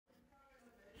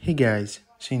Hey guys,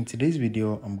 so in today's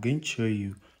video I'm going to show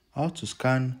you how to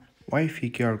scan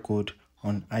Wi-Fi QR code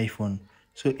on iPhone.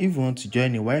 So if you want to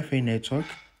join a Wi-Fi network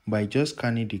by just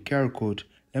scanning the QR code,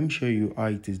 let me show you how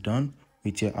it is done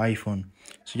with your iPhone.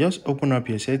 So just open up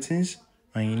your settings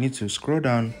and you need to scroll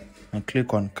down and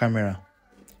click on camera.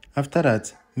 After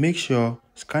that, make sure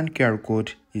scan QR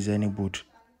code is enabled.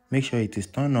 Make sure it is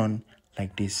turned on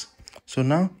like this. So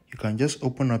now you can just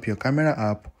open up your camera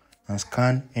app and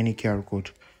scan any QR code.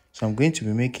 So I'm going to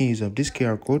be making use of this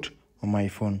QR code on my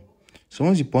phone. So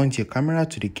once you point your camera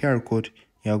to the QR code,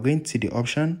 you are going to see the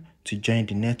option to join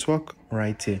the network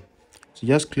right here. So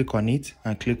just click on it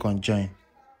and click on join.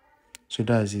 So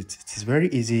that's it. It is very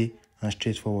easy and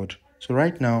straightforward. So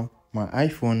right now, my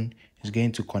iPhone is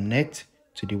going to connect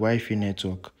to the Wi-Fi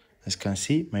network. As you can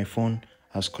see, my phone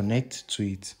has connected to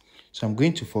it. So I'm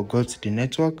going to forget the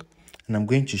network and I'm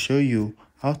going to show you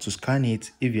how to scan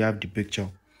it if you have the picture.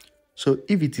 So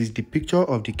if it is the picture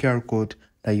of the QR code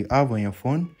that you have on your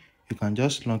phone, you can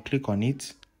just long click on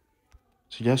it.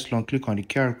 So just long click on the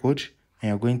QR code and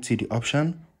you're going to see the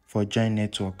option for join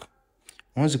network.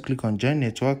 Once you click on join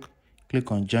network,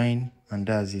 click on join and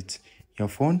that's it. Your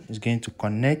phone is going to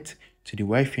connect to the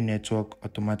Wi-Fi network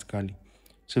automatically.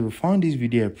 So if you found this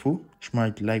video helpful,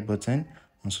 smash the like button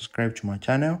and subscribe to my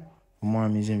channel for more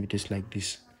amazing videos like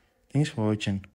this. Thanks for watching.